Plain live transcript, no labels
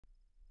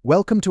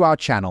Welcome to our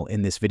channel.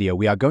 In this video,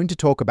 we are going to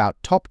talk about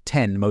top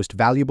 10 most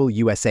valuable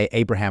USA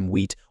Abraham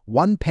Wheat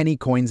 1 penny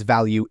coins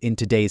value in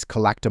today's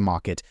collector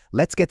market.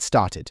 Let's get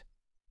started.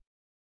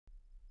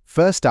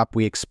 First up,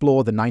 we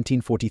explore the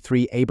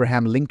 1943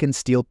 Abraham Lincoln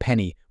steel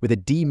penny with a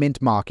D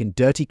mint mark in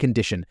dirty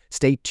condition.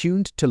 Stay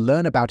tuned to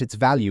learn about its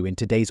value in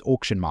today's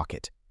auction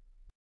market.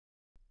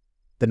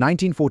 The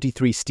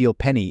 1943 steel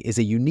penny is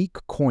a unique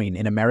coin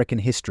in American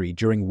history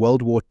during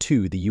World War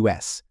II. The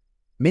US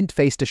Mint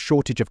faced a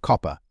shortage of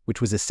copper, which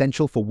was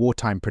essential for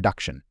wartime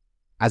production.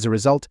 As a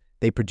result,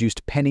 they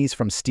produced pennies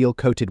from steel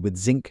coated with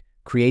zinc,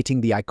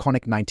 creating the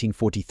iconic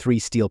 1943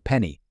 steel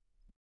penny.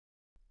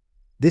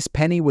 This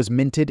penny was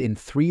minted in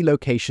 3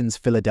 locations: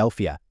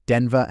 Philadelphia,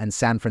 Denver, and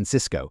San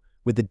Francisco,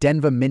 with the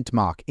Denver mint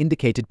mark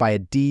indicated by a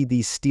D.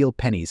 These steel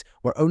pennies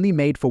were only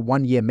made for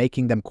 1 year,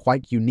 making them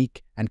quite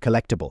unique and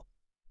collectible.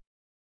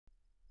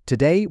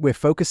 Today, we're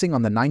focusing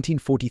on the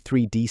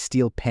 1943 D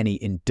steel penny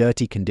in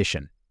dirty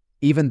condition.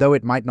 Even though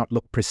it might not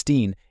look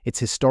pristine, its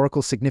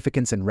historical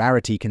significance and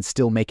rarity can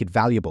still make it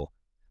valuable.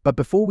 But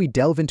before we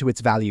delve into its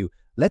value,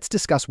 let's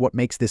discuss what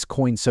makes this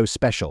coin so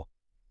special.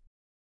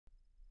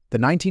 The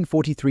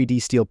 1943 D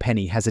steel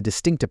penny has a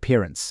distinct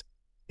appearance.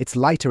 It's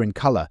lighter in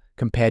color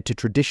compared to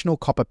traditional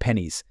copper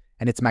pennies,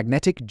 and it's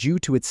magnetic due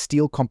to its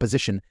steel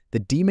composition. The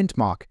D mint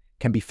mark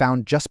can be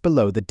found just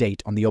below the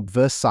date on the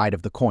obverse side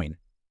of the coin.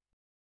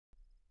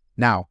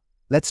 Now,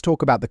 let's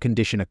talk about the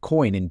condition. A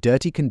coin in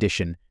dirty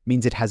condition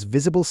means it has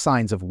visible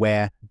signs of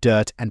wear,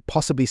 dirt, and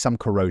possibly some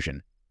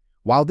corrosion.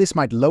 While this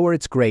might lower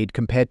its grade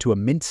compared to a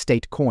mint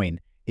state coin,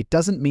 it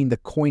doesn't mean the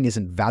coin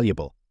isn't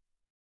valuable.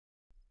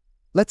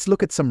 Let's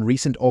look at some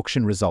recent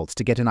auction results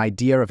to get an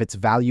idea of its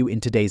value in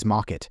today's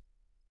market.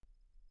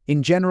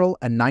 In general,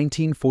 a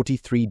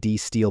 1943 D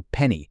steel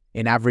penny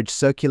in average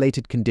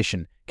circulated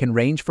condition can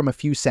range from a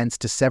few cents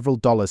to several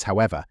dollars.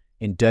 However,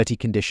 in dirty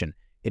condition,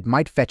 it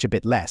might fetch a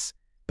bit less,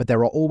 but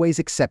there are always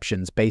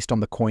exceptions based on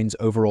the coin's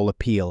overall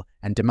appeal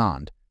and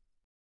demand.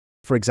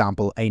 For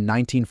example, a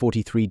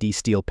 1943 D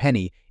steel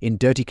penny in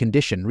dirty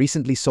condition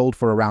recently sold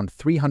for around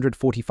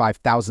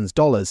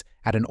 $345,000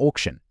 at an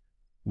auction.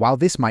 While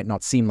this might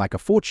not seem like a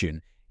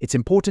fortune, it's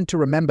important to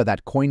remember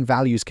that coin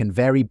values can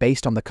vary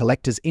based on the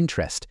collector's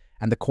interest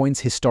and the coin's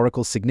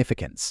historical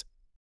significance.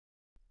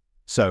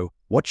 So,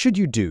 what should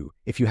you do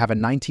if you have a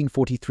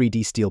 1943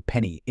 D steel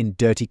penny in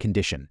dirty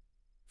condition?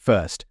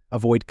 First,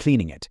 avoid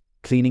cleaning it.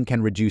 Cleaning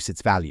can reduce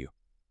its value.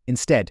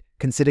 Instead,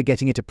 consider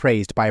getting it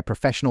appraised by a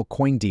professional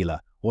coin dealer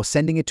or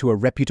sending it to a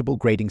reputable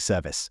grading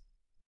service.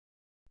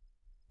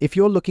 If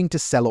you're looking to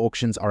sell,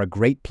 auctions are a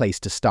great place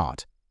to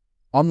start.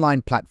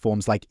 Online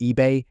platforms like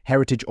eBay,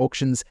 Heritage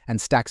Auctions, and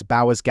Stack's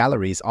Bowers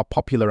Galleries are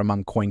popular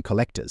among coin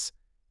collectors.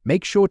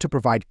 Make sure to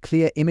provide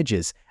clear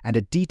images and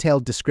a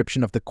detailed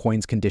description of the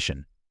coin's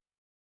condition.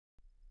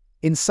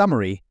 In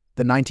summary,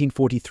 the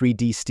 1943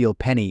 D steel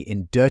penny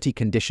in dirty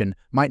condition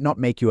might not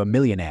make you a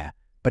millionaire,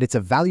 but it's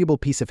a valuable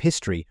piece of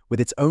history with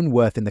its own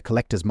worth in the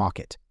collector's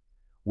market.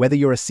 Whether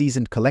you're a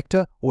seasoned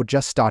collector or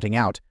just starting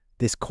out,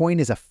 this coin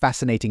is a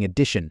fascinating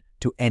addition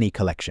to any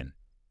collection.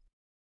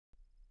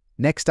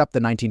 Next up, the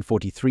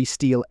 1943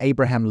 steel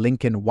Abraham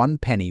Lincoln 1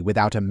 penny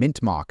without a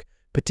mint mark,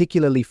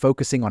 particularly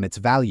focusing on its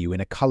value in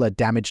a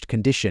color-damaged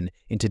condition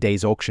in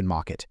today's auction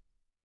market.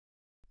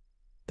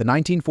 The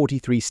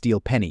 1943 steel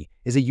penny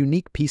is a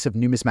unique piece of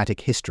numismatic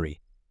history.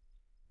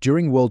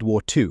 During World War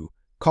II,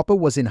 copper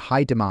was in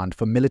high demand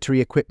for military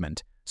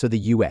equipment, so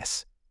the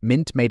US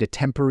Mint made a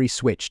temporary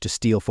switch to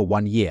steel for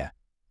 1 year.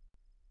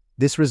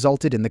 This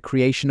resulted in the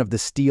creation of the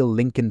steel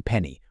Lincoln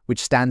penny,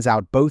 which stands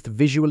out both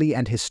visually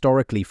and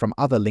historically from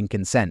other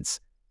Lincoln cents.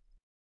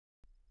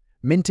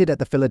 Minted at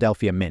the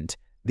Philadelphia Mint,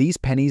 these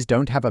pennies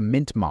don't have a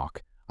mint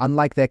mark,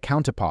 unlike their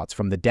counterparts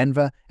from the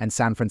Denver and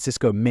San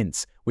Francisco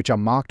mints, which are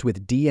marked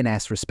with D and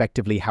S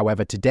respectively.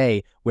 However,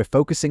 today we're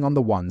focusing on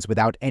the ones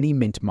without any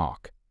mint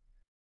mark.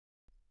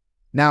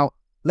 Now,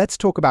 let's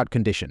talk about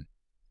condition.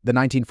 The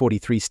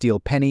 1943 steel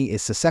penny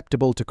is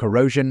susceptible to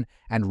corrosion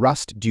and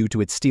rust due to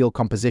its steel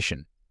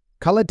composition.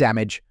 Color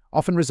damage,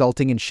 often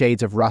resulting in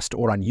shades of rust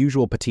or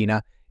unusual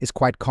patina, is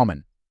quite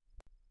common.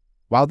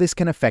 While this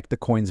can affect the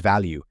coin's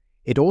value,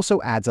 it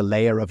also adds a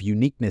layer of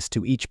uniqueness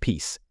to each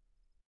piece.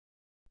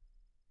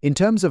 In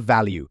terms of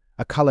value,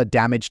 a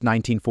color-damaged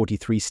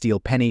 1943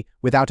 steel penny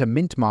without a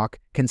mint mark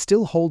can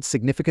still hold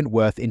significant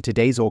worth in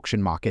today's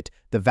auction market.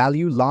 The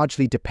value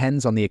largely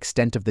depends on the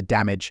extent of the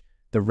damage,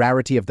 the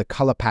rarity of the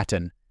color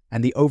pattern,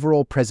 and the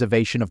overall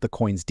preservation of the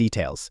coin's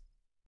details.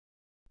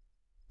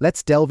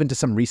 Let's delve into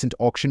some recent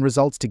auction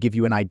results to give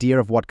you an idea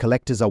of what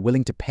collectors are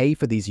willing to pay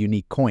for these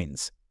unique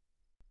coins.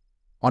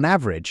 On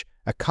average,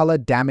 a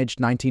color-damaged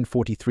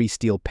 1943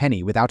 steel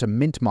penny without a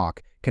mint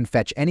mark can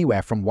fetch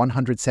anywhere from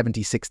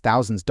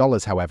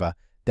 $176,000. However,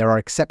 there are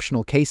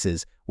exceptional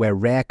cases where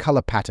rare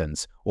color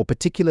patterns or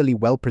particularly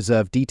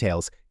well-preserved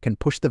details can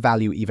push the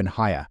value even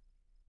higher.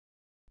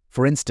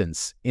 For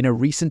instance, in a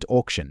recent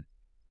auction,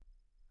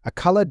 A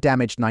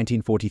color-damaged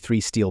 1943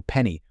 steel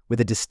penny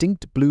with a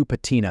distinct blue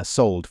patina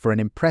sold for an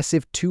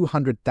impressive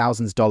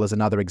 $200,000.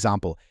 Another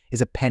example is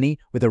a penny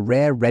with a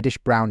rare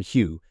reddish-brown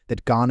hue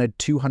that garnered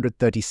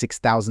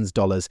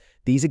 $236,000.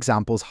 These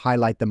examples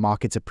highlight the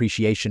market's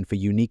appreciation for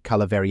unique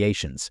color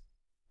variations.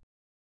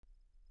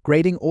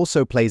 Grading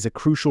also plays a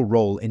crucial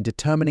role in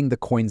determining the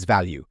coin's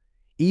value.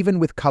 Even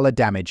with color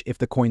damage, if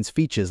the coin's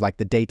features like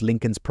the date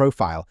Lincoln's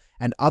profile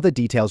and other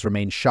details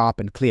remain sharp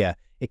and clear,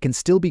 it can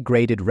still be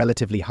graded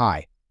relatively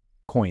high.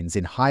 Coins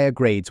in higher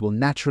grades will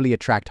naturally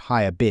attract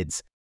higher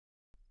bids.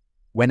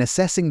 When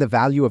assessing the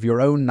value of your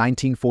own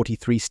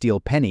 1943 steel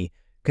penny,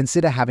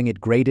 consider having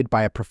it graded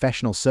by a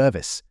professional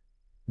service.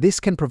 This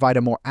can provide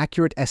a more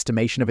accurate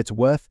estimation of its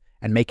worth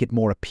and make it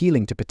more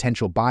appealing to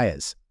potential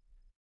buyers.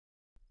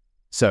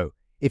 So,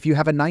 if you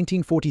have a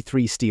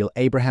 1943 steel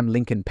Abraham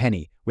Lincoln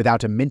penny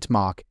without a mint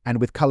mark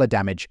and with color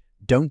damage,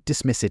 don't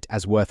dismiss it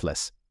as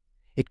worthless.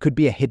 It could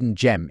be a hidden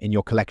gem in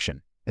your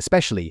collection,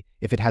 especially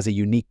if it has a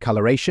unique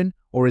coloration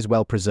or is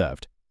well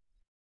preserved.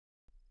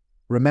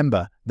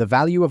 Remember, the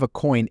value of a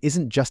coin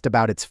isn't just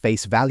about its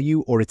face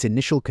value or its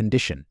initial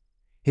condition.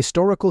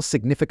 Historical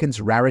significance,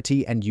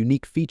 rarity, and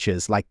unique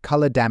features like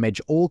color damage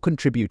all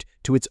contribute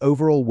to its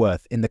overall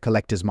worth in the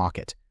collector's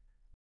market.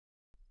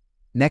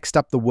 Next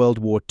up, the World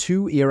War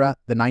II era,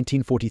 the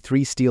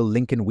 1943 steel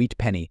Lincoln wheat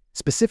penny,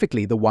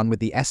 specifically the one with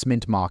the S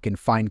mint mark in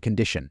fine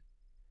condition.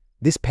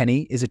 This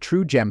penny is a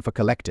true gem for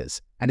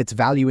collectors, and its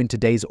value in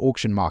today's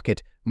auction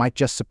market might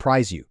just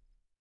surprise you.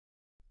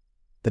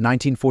 The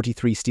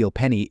 1943 steel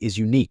penny is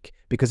unique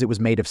because it was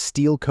made of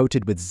steel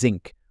coated with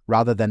zinc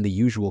rather than the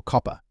usual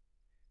copper.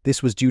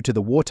 This was due to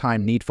the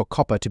wartime need for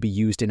copper to be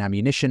used in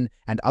ammunition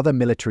and other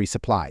military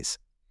supplies.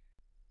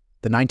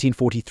 The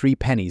 1943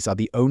 pennies are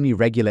the only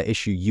regular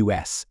issue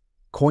US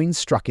coins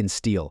struck in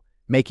steel,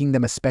 making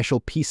them a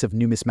special piece of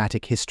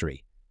numismatic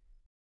history.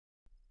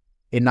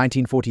 In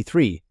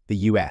 1943, the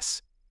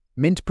US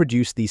Mint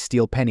produced these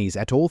steel pennies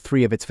at all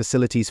three of its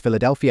facilities: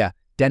 Philadelphia,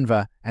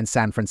 Denver, and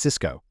San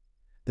Francisco.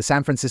 The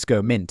San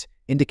Francisco Mint,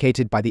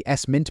 indicated by the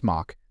S mint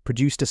mark,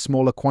 produced a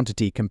smaller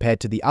quantity compared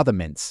to the other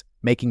mints,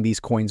 making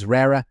these coins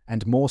rarer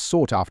and more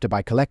sought after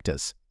by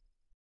collectors.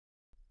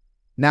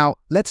 Now,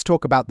 let's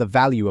talk about the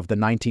value of the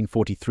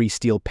 1943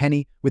 steel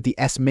penny with the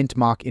S mint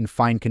mark in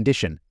fine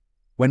condition.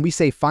 When we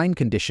say fine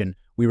condition,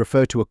 we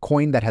refer to a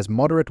coin that has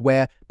moderate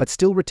wear but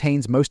still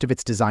retains most of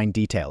its design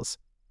details.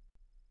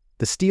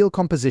 The steel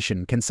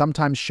composition can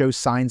sometimes show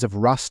signs of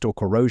rust or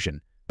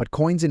corrosion, but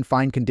coins in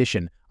fine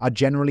condition are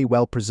generally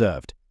well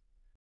preserved.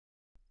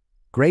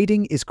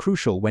 Grading is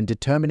crucial when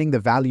determining the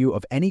value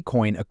of any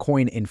coin. A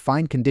coin in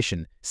fine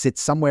condition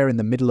sits somewhere in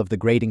the middle of the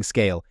grading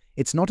scale.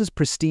 It's not as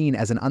pristine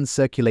as an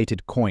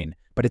uncirculated coin,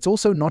 but it's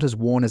also not as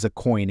worn as a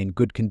coin in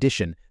good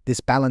condition.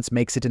 This balance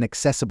makes it an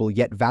accessible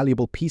yet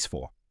valuable piece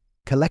for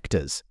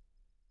collectors.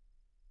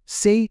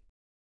 See?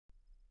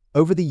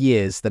 Over the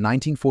years, the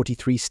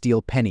 1943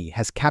 steel penny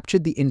has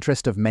captured the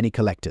interest of many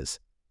collectors.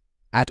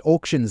 At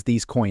auctions,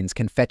 these coins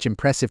can fetch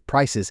impressive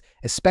prices,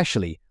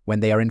 especially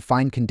when they are in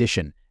fine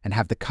condition and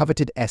have the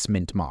coveted S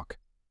mint mark.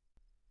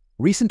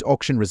 Recent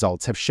auction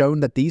results have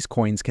shown that these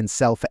coins can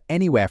sell for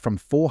anywhere from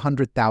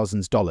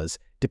 $400,000,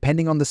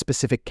 depending on the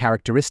specific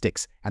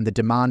characteristics and the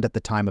demand at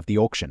the time of the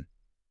auction.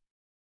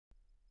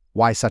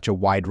 Why such a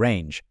wide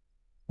range?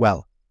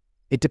 Well,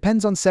 it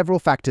depends on several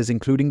factors,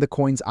 including the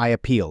coin's eye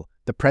appeal,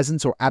 the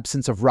presence or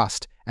absence of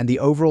rust, and the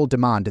overall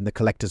demand in the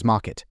collector's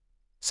market.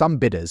 Some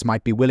bidders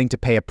might be willing to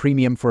pay a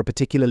premium for a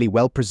particularly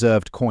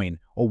well-preserved coin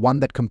or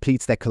one that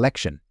completes their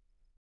collection.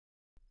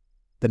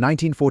 The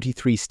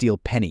 1943 steel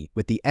penny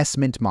with the S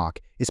mint mark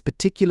is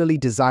particularly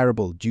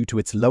desirable due to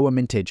its lower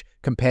mintage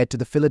compared to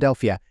the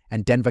Philadelphia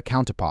and Denver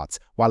counterparts,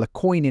 while a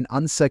coin in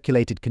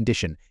uncirculated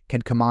condition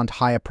can command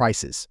higher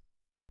prices.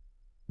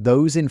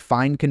 Those in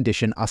fine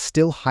condition are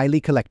still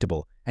highly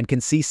collectible and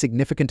can see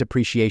significant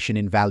appreciation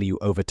in value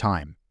over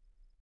time.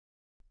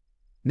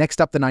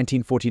 Next up, the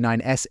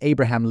 1949 S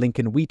Abraham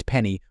Lincoln wheat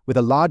penny with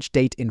a large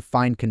date in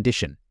fine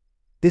condition.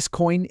 This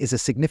coin is a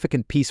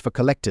significant piece for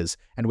collectors,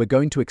 and we're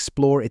going to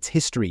explore its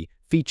history,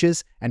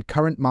 features, and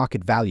current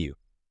market value.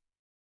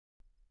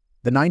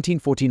 The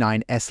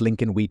 1949 S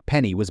Lincoln wheat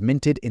penny was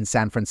minted in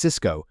San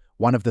Francisco,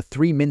 one of the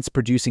three mints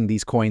producing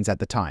these coins at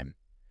the time.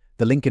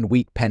 The Lincoln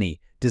wheat penny,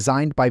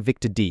 designed by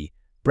Victor D.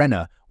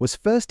 Brenner, was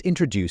first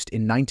introduced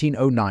in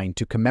 1909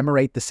 to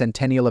commemorate the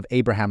centennial of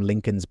Abraham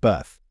Lincoln's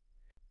birth.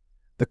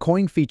 The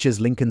coin features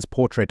Lincoln's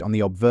portrait on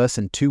the obverse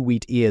and two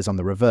wheat ears on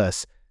the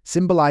reverse,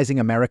 symbolizing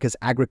America's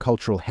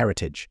agricultural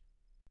heritage.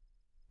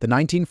 The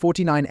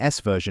 1949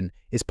 S version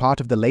is part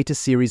of the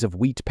latest series of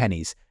wheat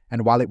pennies,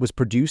 and while it was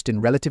produced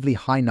in relatively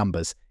high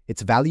numbers,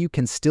 its value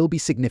can still be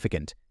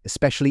significant,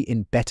 especially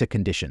in better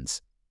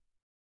conditions.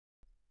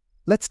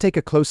 Let's take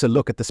a closer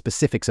look at the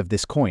specifics of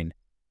this coin.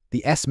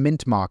 The S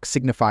mint mark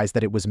signifies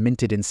that it was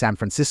minted in San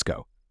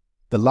Francisco.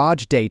 The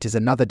large date is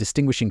another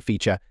distinguishing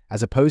feature,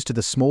 as opposed to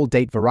the small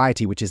date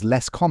variety, which is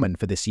less common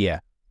for this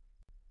year.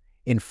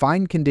 In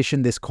fine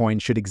condition, this coin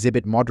should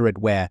exhibit moderate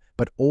wear,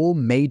 but all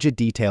major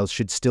details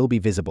should still be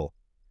visible.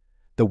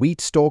 The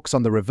wheat stalks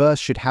on the reverse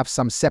should have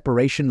some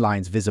separation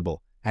lines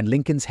visible, and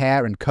Lincoln's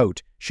hair and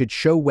coat should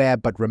show wear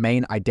but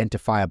remain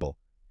identifiable.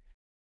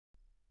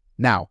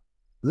 Now,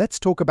 let's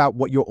talk about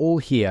what you're all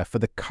here for: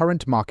 the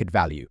current market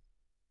value.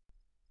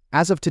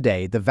 As of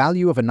today, the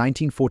value of a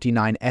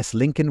 1949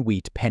 Lincoln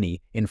wheat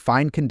penny in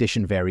fine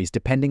condition varies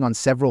depending on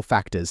several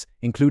factors,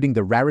 including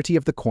the rarity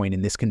of the coin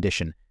in this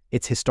condition,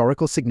 its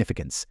historical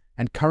significance,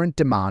 and current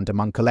demand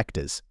among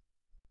collectors.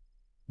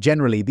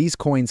 Generally, these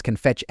coins can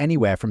fetch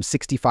anywhere from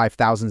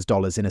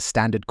 $65,000 in a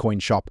standard coin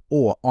shop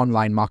or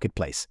online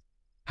marketplace.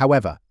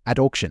 However, at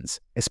auctions,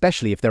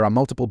 especially if there are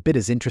multiple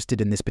bidders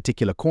interested in this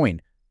particular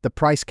coin, the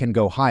price can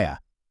go higher.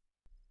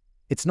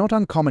 It's not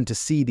uncommon to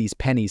see these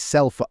pennies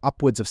sell for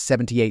upwards of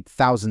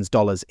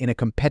 $78,000 in a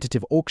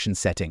competitive auction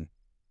setting.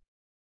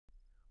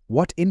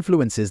 What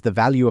influences the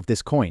value of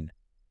this coin?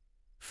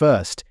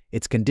 First,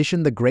 its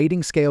condition. The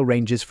grading scale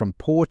ranges from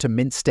poor to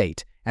mint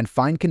state, and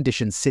fine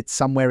condition sits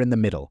somewhere in the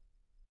middle.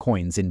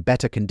 Coins in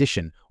better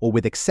condition or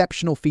with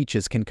exceptional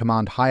features can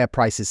command higher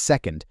prices.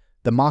 Second,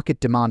 the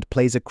market demand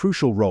plays a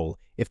crucial role.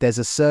 If there's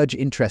a surge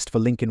interest for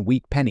Lincoln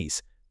wheat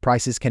pennies,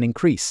 prices can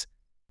increase.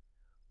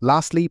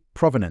 Lastly,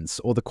 provenance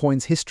or the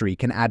coin's history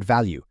can add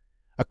value.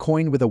 A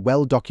coin with a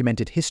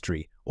well-documented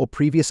history or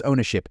previous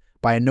ownership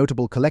by a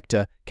notable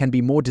collector can be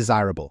more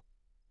desirable.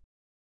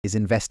 Is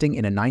investing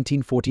in a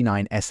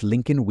 1949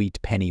 Lincoln wheat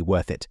penny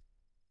worth it?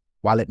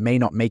 While it may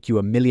not make you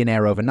a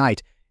millionaire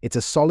overnight, it's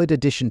a solid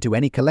addition to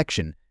any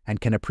collection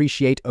and can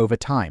appreciate over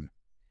time.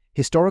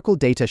 Historical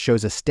data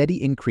shows a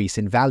steady increase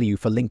in value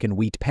for Lincoln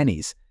wheat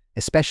pennies,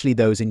 especially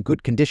those in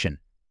good condition.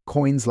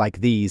 Coins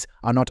like these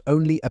are not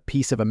only a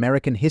piece of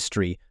American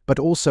history, but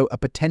also a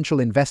potential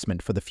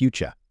investment for the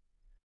future.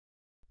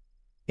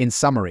 In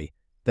summary,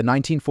 the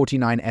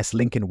 1949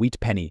 Lincoln wheat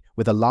penny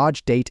with a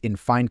large date in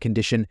fine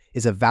condition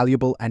is a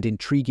valuable and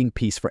intriguing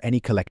piece for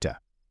any collector.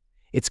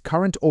 Its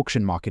current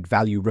auction market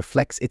value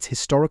reflects its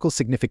historical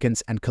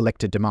significance and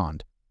collector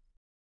demand.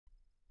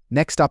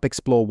 Next up,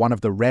 explore one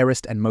of the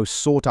rarest and most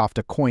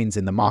sought-after coins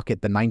in the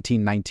market, the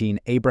 1919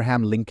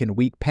 Abraham Lincoln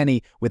wheat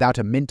penny without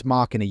a mint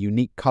mark in a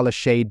unique color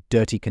shade,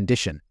 dirty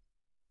condition.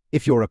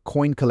 If you're a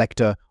coin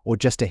collector or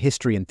just a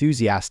history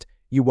enthusiast,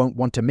 you won't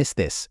want to miss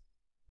this.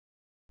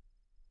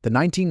 The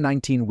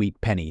 1919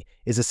 wheat penny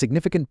is a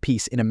significant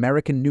piece in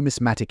American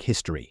numismatic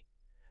history.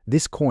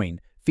 This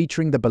coin,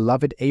 featuring the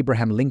beloved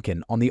Abraham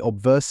Lincoln on the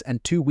obverse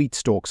and two wheat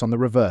stalks on the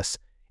reverse,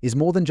 is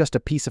more than just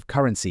a piece of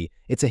currency,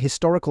 it's a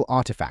historical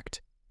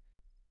artifact.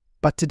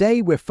 But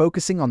today we're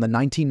focusing on the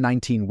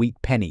 1919 wheat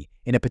penny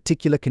in a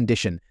particular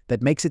condition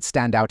that makes it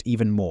stand out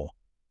even more.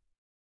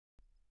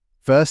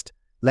 First,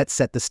 let's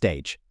set the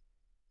stage.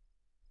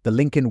 The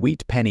Lincoln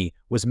wheat penny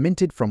was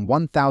minted from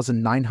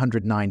 1909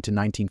 to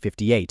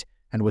 1958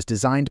 and was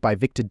designed by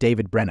Victor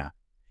David Brenner.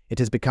 It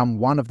has become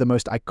one of the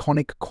most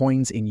iconic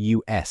coins in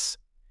U.S.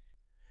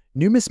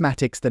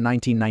 numismatics. The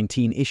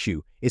 1919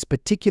 issue is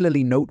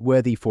particularly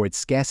noteworthy for its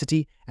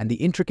scarcity and the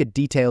intricate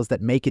details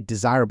that make it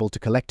desirable to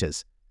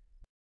collectors.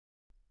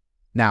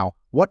 Now,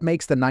 what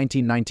makes the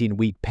 1919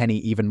 wheat penny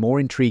even more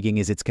intriguing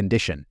is its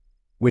condition.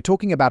 We're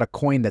talking about a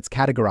coin that's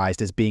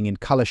categorized as being in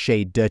color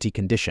shade dirty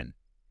condition.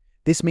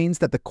 This means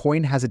that the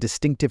coin has a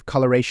distinctive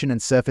coloration and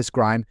surface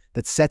grime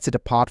that sets it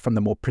apart from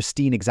the more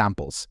pristine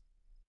examples.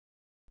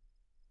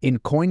 In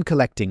coin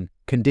collecting,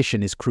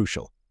 condition is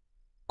crucial.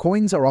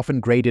 Coins are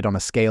often graded on a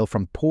scale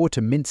from poor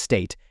to mint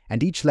state,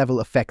 and each level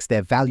affects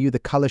their value. The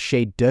color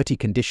shade dirty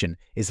condition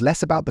is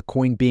less about the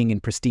coin being in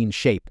pristine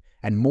shape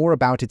and more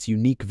about its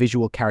unique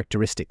visual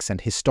characteristics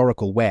and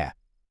historical wear.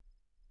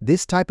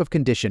 This type of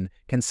condition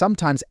can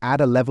sometimes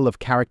add a level of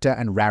character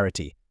and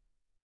rarity.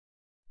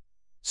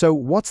 So,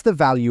 what's the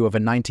value of a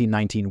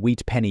 1919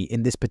 wheat penny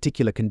in this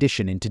particular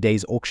condition in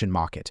today's auction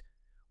market?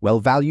 Well,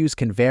 values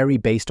can vary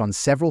based on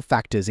several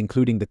factors,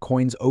 including the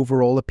coin's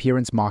overall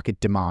appearance, market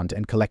demand,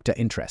 and collector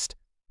interest.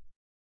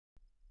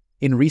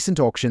 In recent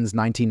auctions,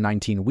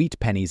 1919 wheat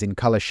pennies in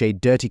color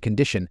shade dirty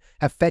condition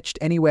have fetched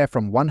anywhere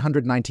from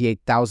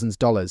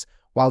 $198,000.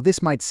 While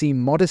this might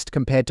seem modest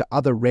compared to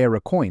other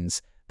rarer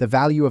coins, the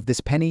value of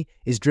this penny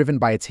is driven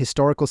by its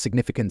historical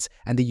significance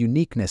and the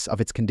uniqueness of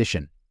its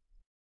condition.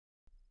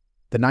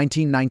 The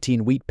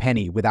 1919 wheat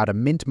penny without a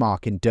mint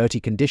mark in dirty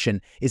condition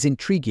is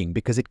intriguing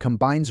because it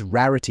combines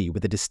rarity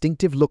with a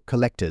distinctive look.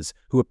 Collectors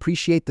who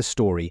appreciate the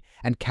story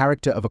and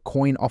character of a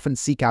coin often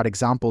seek out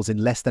examples in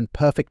less than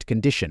perfect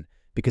condition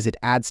because it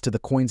adds to the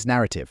coin's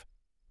narrative.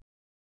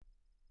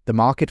 The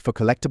market for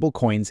collectible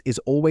coins is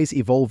always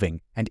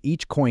evolving, and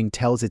each coin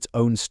tells its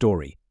own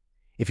story.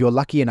 If you're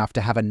lucky enough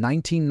to have a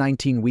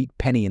 1919 wheat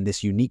penny in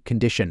this unique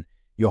condition,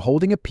 you're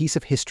holding a piece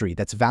of history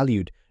that's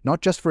valued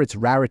not just for its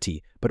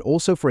rarity, but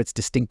also for its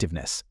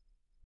distinctiveness.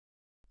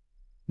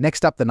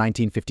 Next up, the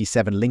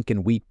 1957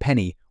 Lincoln wheat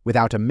penny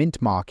without a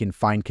mint mark in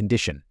fine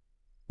condition.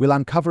 We'll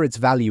uncover its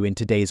value in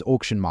today's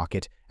auction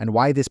market and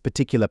why this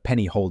particular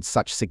penny holds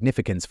such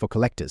significance for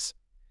collectors.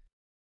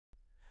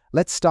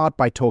 Let's start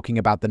by talking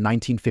about the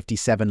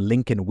 1957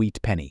 Lincoln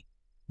wheat penny.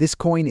 This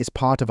coin is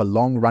part of a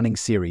long-running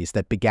series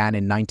that began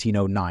in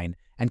 1909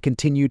 and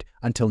continued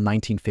until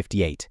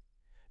 1958.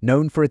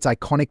 known for its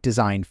iconic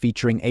design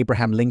featuring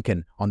Abraham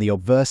Lincoln on the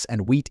obverse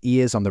and wheat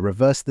ears on the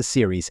reverse. The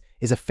series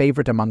is a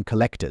favorite among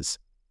collectors.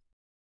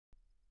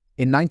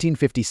 In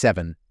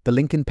 1957, the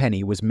Lincoln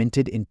penny was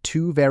minted in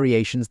two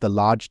variations, the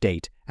large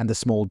date and the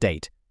small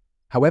date.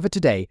 However,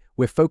 today,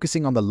 we're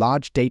focusing on the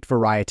large date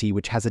variety,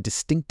 which has a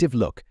distinctive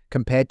look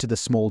compared to the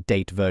small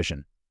date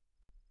version.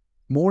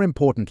 More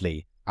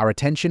importantly, our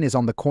attention is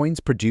on the coins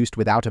produced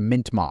without a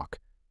mint mark.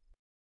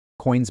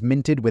 Coins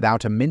minted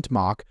without a mint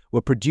mark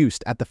were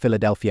produced at the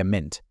Philadelphia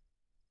Mint.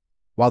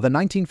 While the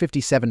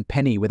 1957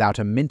 penny without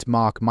a mint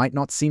mark might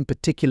not seem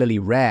particularly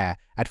rare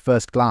at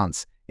first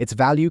glance, its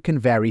value can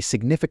vary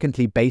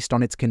significantly based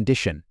on its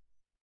condition.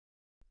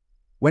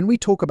 When we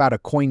talk about a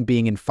coin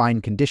being in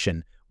fine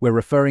condition, we're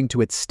referring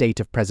to its state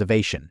of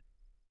preservation.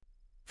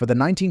 For the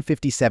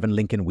 1957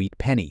 Lincoln wheat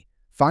penny,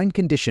 fine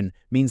condition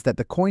means that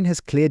the coin has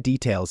clear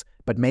details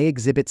but may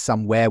exhibit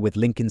some wear, with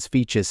Lincoln's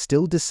features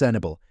still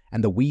discernible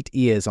and the wheat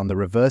ears on the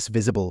reverse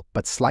visible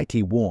but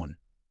slightly worn.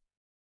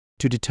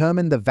 To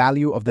determine the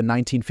value of the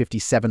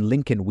 1957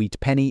 Lincoln wheat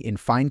penny in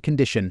fine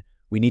condition,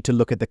 we need to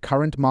look at the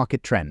current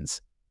market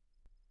trends.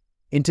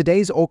 In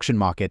today's auction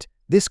market,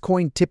 this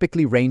coin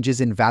typically ranges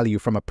in value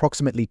from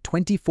approximately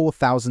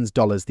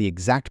 $24,000. The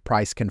exact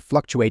price can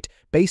fluctuate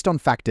based on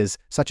factors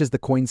such as the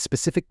coin's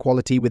specific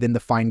quality within the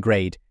fine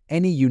grade,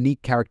 any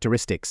unique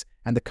characteristics,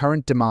 and the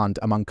current demand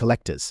among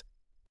collectors.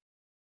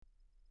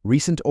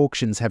 Recent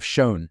auctions have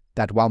shown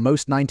that while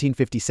most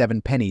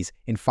 1957 pennies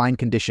in fine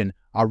condition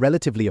are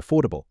relatively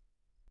affordable,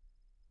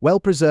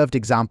 well-preserved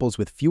examples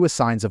with fewer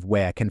signs of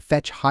wear can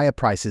fetch higher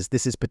prices.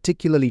 This is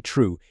particularly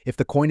true if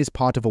the coin is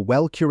part of a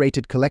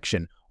well-curated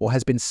collection or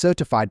has been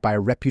certified by a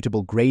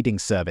reputable grading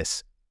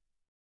service.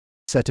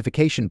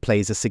 Certification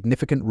plays a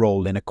significant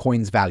role in a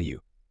coin's value.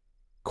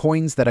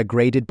 Coins that are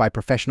graded by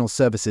professional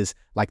services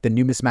like the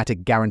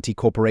Numismatic Guarantee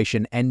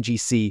Corporation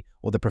 (NGC)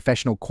 or the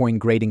Professional Coin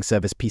Grading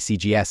Service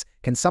 (PCGS)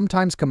 can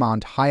sometimes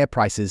command higher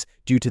prices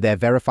due to their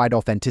verified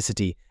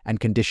authenticity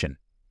and condition.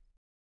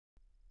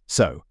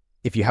 So,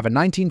 if you have a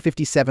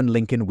 1957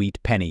 Lincoln wheat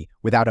penny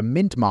without a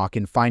mint mark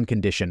in fine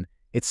condition,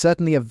 it's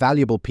certainly a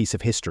valuable piece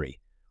of history.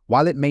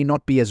 While it may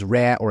not be as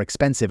rare or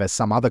expensive as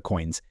some other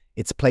coins,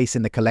 its place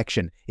in the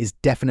collection is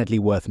definitely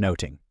worth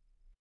noting.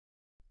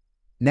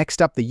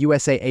 Next up, the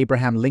USA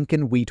Abraham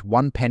Lincoln wheat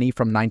 1 penny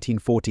from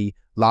 1940,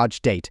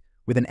 large date,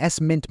 with an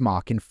S mint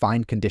mark in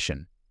fine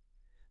condition.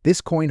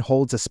 This coin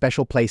holds a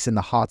special place in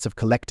the hearts of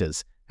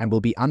collectors and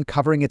will be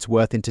uncovering its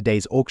worth in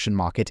today's auction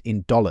market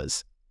in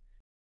dollars.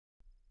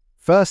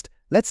 First,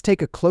 let's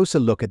take a closer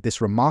look at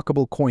this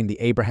remarkable coin. The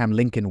Abraham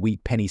Lincoln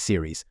wheat penny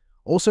series,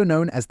 also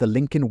known as the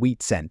Lincoln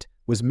wheat cent,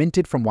 was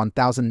minted from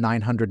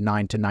 1909 to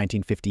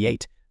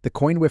 1958. The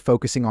coin we're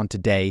focusing on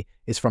today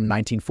is from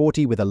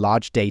 1940 with a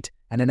large date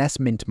and an S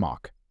mint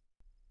mark.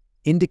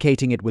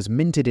 Indicating it was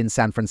minted in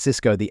San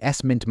Francisco, the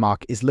S mint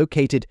mark is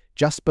located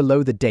just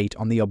below the date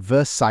on the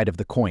obverse side of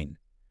the coin.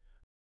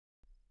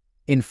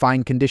 In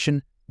fine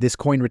condition, this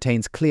coin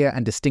retains clear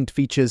and distinct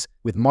features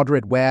with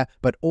moderate wear,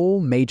 but all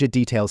major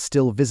details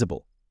still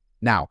visible.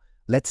 Now,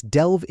 let's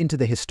delve into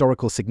the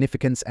historical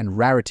significance and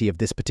rarity of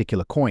this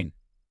particular coin.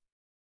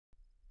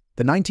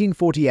 The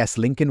 1940s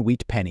Lincoln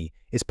wheat penny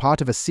is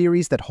part of a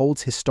series that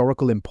holds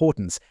historical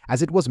importance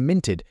as it was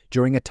minted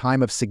during a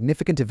time of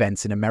significant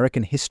events in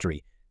American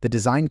history. The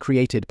design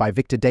created by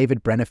Victor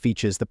David Brenner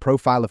features the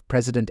profile of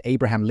President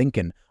Abraham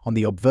Lincoln on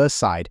the obverse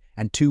side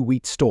and two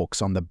wheat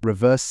stalks on the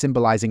reverse,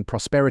 symbolizing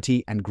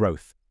prosperity and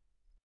growth.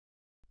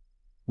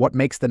 What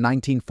makes the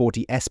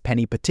 1940s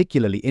penny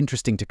particularly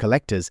interesting to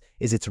collectors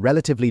is its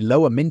relatively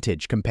lower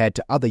mintage compared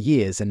to other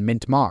years and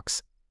mint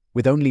marks.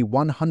 With only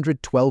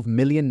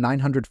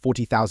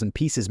 112,940,000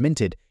 pieces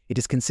minted, it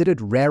is considered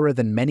rarer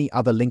than many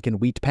other Lincoln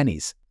wheat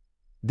pennies.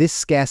 This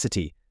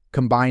scarcity,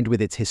 combined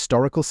with its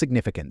historical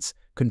significance,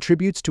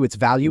 contributes to its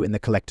value in the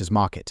collector's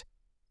market.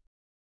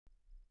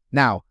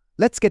 Now,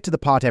 let's get to the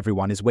part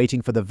everyone is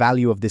waiting for: the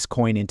value of this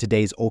coin in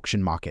today's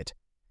auction market.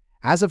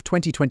 As of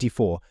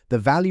 2024, the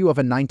value of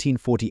a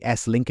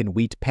 1940s Lincoln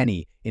wheat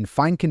penny in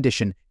fine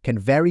condition can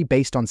vary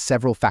based on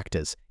several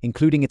factors,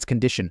 including its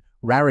condition,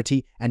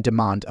 rarity, and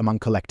demand among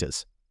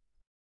collectors.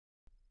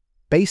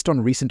 Based on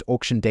recent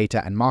auction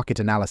data and market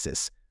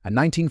analysis, a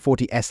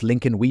 1940s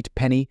Lincoln wheat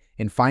penny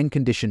in fine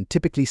condition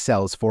typically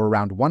sells for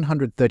around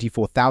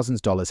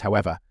 $134,000.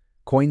 However,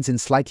 coins in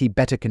slightly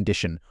better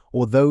condition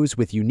or those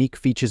with unique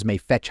features may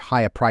fetch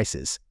higher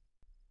prices.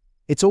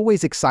 It's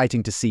always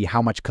exciting to see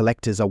how much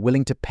collectors are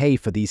willing to pay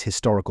for these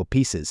historical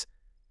pieces.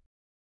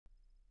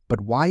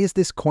 But why is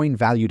this coin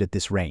valued at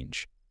this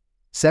range?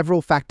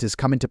 Several factors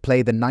come into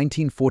play. The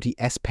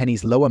 1940s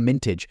penny's lower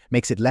mintage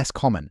makes it less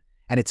common,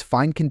 and its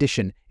fine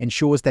condition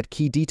ensures that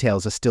key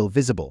details are still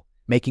visible,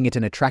 making it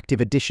an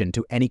attractive addition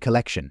to any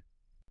collection.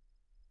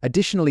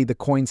 Additionally, the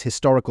coin's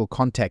historical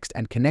context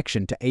and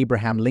connection to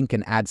Abraham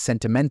Lincoln add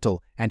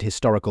sentimental and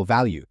historical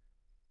value.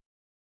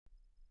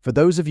 For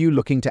those of you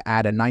looking to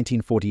add a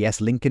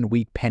 1940s Lincoln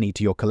wheat penny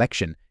to your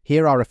collection,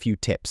 here are a few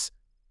tips.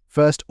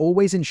 First,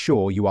 always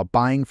ensure you are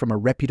buying from a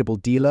reputable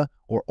dealer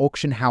or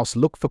auction house.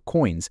 Look for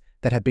coins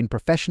that have been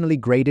professionally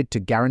graded to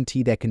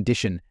guarantee their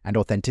condition and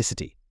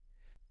authenticity.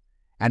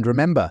 And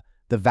remember,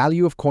 the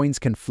value of coins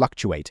can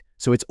fluctuate,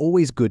 so it's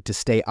always good to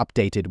stay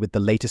updated with the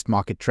latest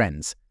market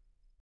trends.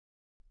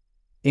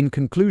 In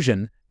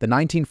conclusion, the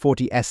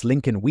 1940s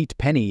Lincoln Wheat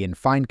penny in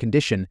fine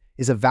condition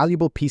is a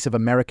valuable piece of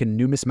American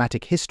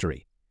numismatic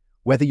history.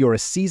 Whether you're a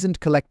seasoned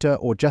collector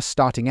or just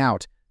starting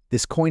out,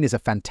 this coin is a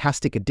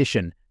fantastic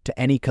addition to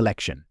any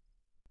collection.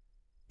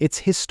 Its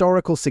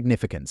historical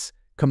significance,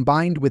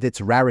 combined with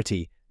its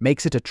rarity,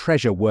 makes it a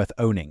treasure worth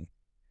owning.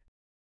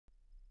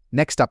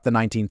 Next up, the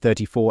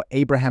 1934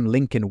 Abraham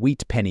Lincoln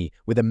Wheat penny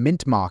with a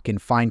mint mark in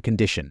fine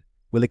condition.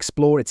 We'll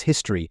explore its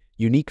history,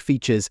 unique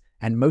features,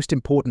 and most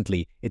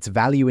importantly, its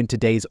value in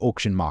today's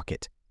auction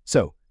market.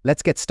 So,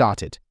 let's get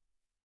started.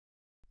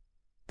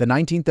 The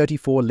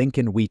 1934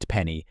 Lincoln Wheat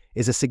penny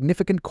is a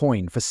significant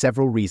coin for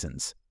several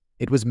reasons.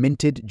 It was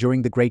minted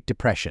during the Great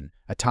Depression,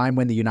 a time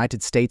when the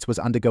United States was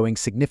undergoing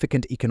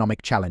significant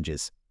economic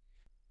challenges.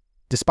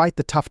 Despite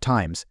the tough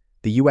times,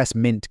 the US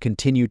Mint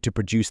continued to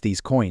produce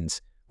these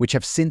coins, which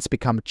have since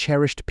become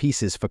cherished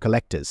pieces for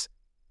collectors.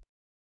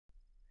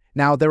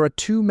 Now, there are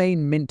two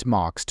main mint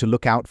marks to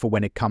look out for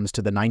when it comes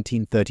to the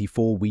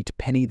 1934 Wheat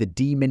penny: the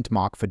D mint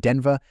mark for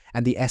Denver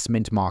and the S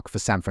mint mark for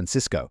San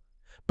Francisco.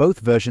 Both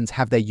versions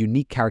have their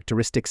unique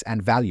characteristics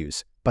and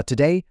values, but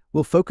today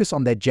we'll focus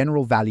on their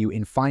general value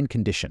in fine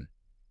condition.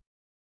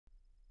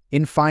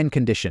 In fine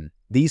condition,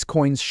 these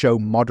coins show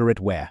moderate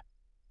wear.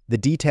 The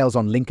details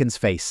on Lincoln's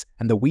face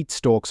and the wheat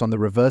stalks on the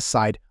reverse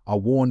side are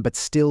worn but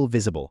still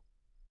visible.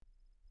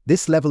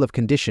 This level of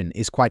condition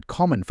is quite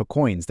common for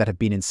coins that have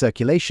been in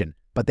circulation,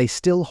 but they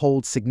still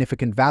hold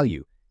significant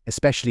value,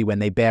 especially when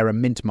they bear a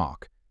mint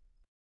mark.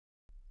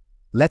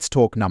 Let's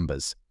talk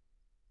numbers.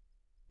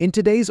 In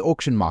today's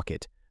auction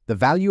market, the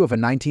value of a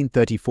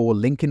 1934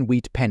 Lincoln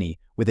Wheat penny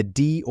with a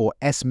D or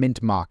S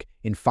mint mark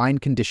in fine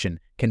condition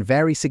can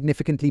vary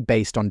significantly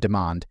based on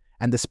demand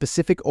and the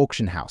specific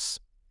auction house.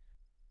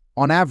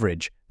 On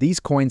average, these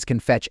coins can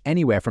fetch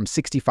anywhere from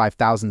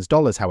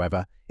 $65,000.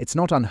 However, it's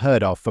not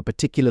unheard of for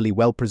particularly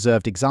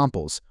well-preserved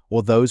examples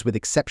or those with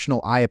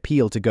exceptional eye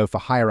appeal to go for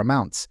higher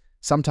amounts,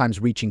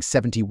 sometimes reaching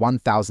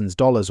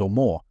 $71,000 or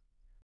more.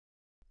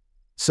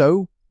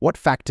 So, what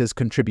factors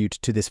contribute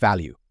to this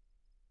value?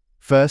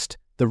 First,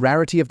 the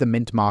rarity of the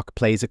mint mark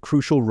plays a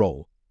crucial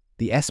role.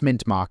 The S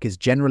mint mark is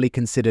generally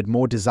considered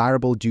more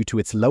desirable due to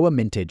its lower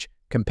mintage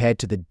compared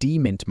to the D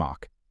mint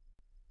mark.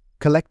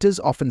 Collectors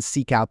often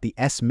seek out the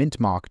S mint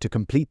mark to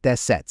complete their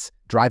sets,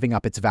 driving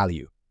up its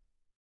value.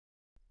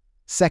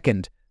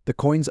 Second, the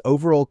coin's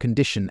overall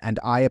condition and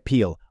eye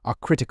appeal are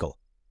critical.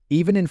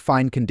 Even in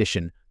fine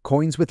condition,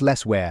 coins with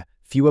less wear,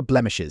 fewer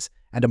blemishes,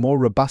 and a more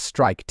robust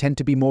strike tend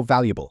to be more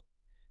valuable.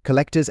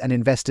 Collectors and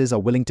investors are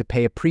willing to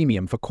pay a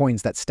premium for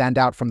coins that stand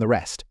out from the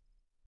rest.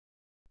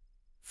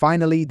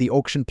 Finally, the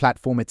auction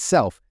platform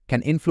itself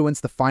can influence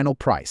the final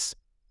price.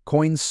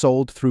 Coins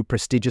sold through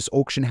prestigious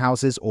auction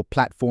houses or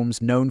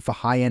platforms known for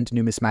high-end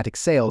numismatic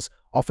sales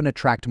often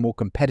attract more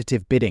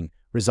competitive bidding,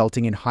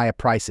 resulting in higher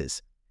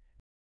prices.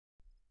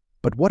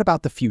 But what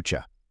about the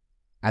future?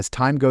 As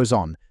time goes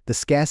on, the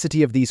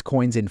scarcity of these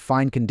coins in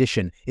fine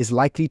condition is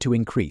likely to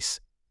increase.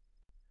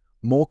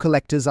 More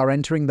collectors are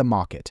entering the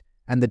market,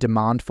 and the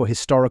demand for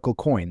historical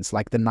coins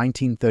like the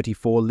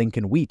 1934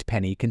 Lincoln Wheat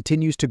penny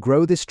continues to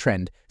grow. This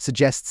trend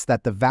suggests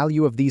that the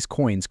value of these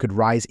coins could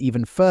rise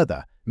even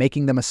further,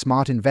 making them a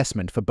smart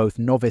investment for both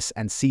novice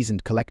and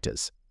seasoned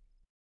collectors.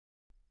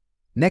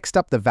 Next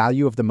up, the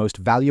value of the most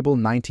valuable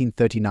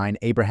 1939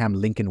 Abraham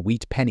Lincoln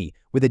Wheat penny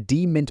with a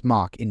D mint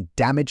mark in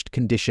damaged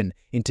condition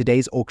in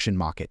today's auction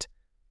market,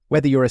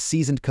 whether you're a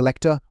seasoned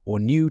collector or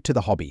new to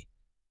the hobby.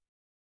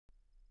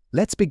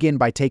 Let's begin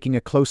by taking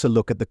a closer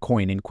look at the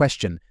coin in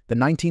question, the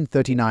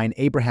 1939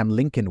 Abraham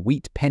Lincoln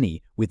Wheat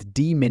penny with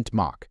D mint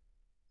mark.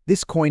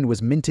 This coin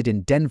was minted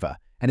in Denver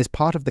and is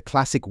part of the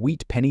classic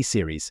Wheat penny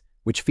series,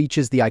 which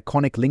features the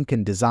iconic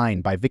Lincoln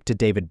design by Victor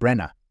David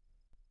Brenner.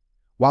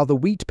 While the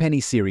Wheat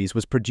penny series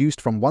was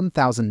produced from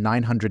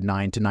 1909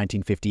 to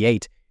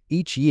 1958,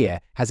 each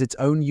year has its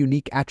own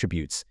unique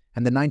attributes,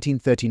 and the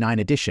 1939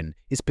 edition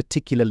is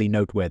particularly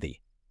noteworthy.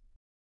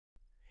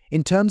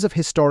 In terms of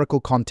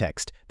historical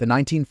context, the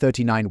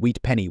 1939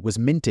 Wheat penny was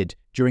minted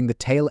during the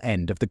tail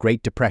end of the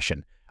Great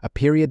Depression, a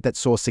period that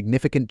saw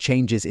significant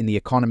changes in the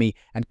economy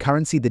and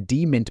currency. The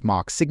D mint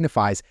mark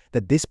signifies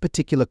that this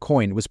particular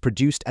coin was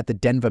produced at the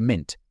Denver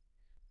Mint,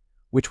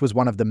 which was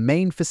one of the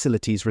main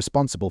facilities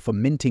responsible for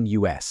minting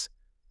US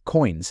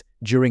coins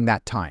during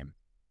that time.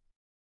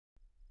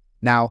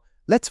 Now,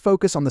 let's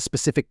focus on the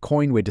specific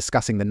coin we're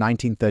discussing, the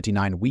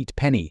 1939 Wheat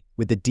penny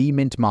with the D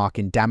mint mark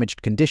in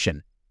damaged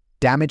condition.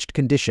 Damaged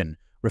condition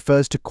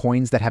refers to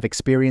coins that have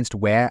experienced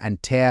wear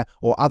and tear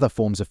or other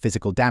forms of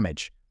physical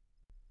damage.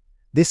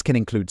 This can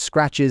include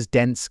scratches,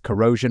 dents,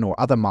 corrosion, or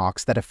other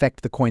marks that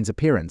affect the coin's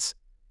appearance.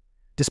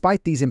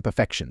 Despite these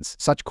imperfections,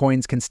 such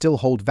coins can still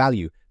hold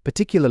value,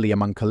 particularly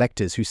among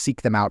collectors who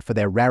seek them out for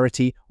their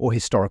rarity or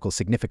historical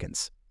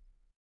significance.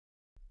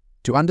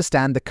 To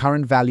understand the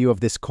current value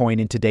of this coin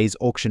in today's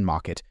auction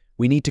market,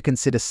 we need to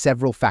consider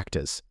several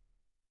factors.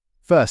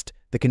 First,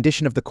 the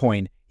condition of the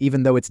coin,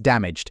 even though it's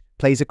damaged,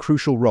 plays a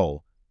crucial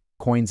role.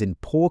 Coins in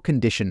poor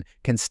condition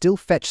can still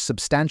fetch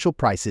substantial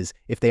prices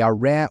if they are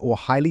rare or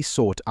highly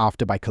sought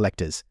after by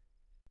collectors.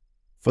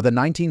 For the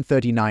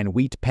 1939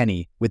 wheat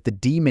penny with the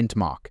D mint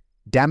mark,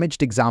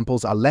 damaged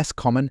examples are less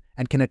common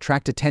and can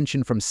attract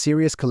attention from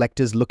serious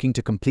collectors looking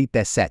to complete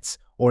their sets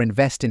or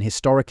invest in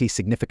historically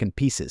significant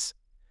pieces.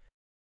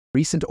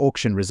 Recent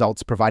auction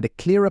results provide a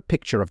clearer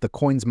picture of the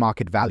coin's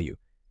market value.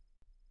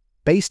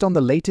 Based on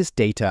the latest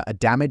data, a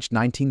damaged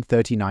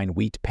 1939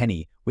 wheat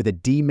penny with a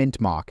D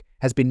mint mark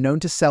has been known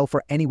to sell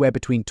for anywhere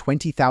between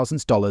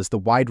 $20,000. The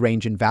wide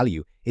range in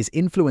value is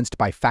influenced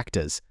by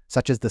factors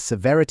such as the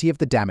severity of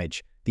the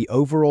damage, the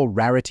overall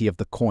rarity of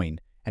the coin,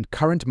 and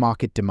current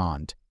market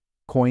demand.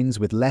 Coins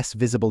with less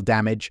visible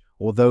damage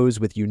or those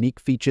with unique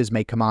features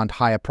may command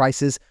higher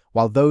prices,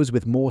 while those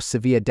with more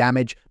severe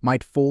damage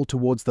might fall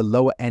towards the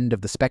lower end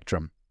of the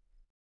spectrum.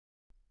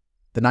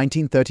 The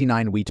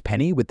 1939 wheat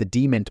penny with the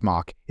D mint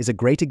mark is a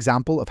great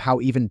example of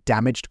how even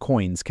damaged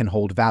coins can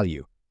hold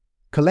value.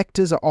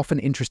 Collectors are often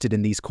interested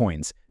in these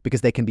coins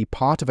because they can be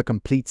part of a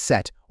complete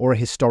set or a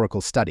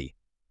historical study.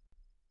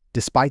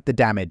 Despite the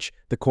damage,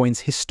 the coin's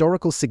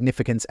historical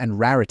significance and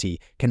rarity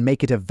can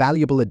make it a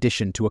valuable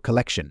addition to a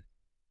collection.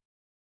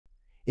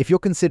 If you're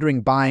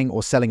considering buying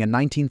or selling a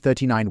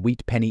 1939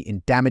 wheat penny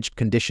in damaged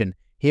condition,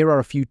 here are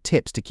a few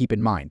tips to keep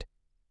in mind.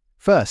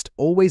 First,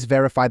 always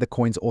verify the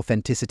coin's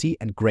authenticity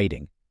and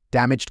grading.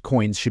 Damaged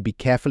coins should be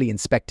carefully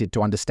inspected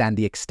to understand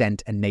the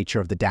extent and nature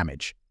of the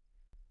damage.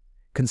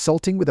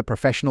 Consulting with a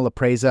professional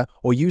appraiser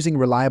or using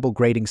reliable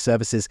grading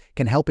services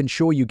can help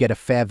ensure you get a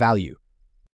fair value.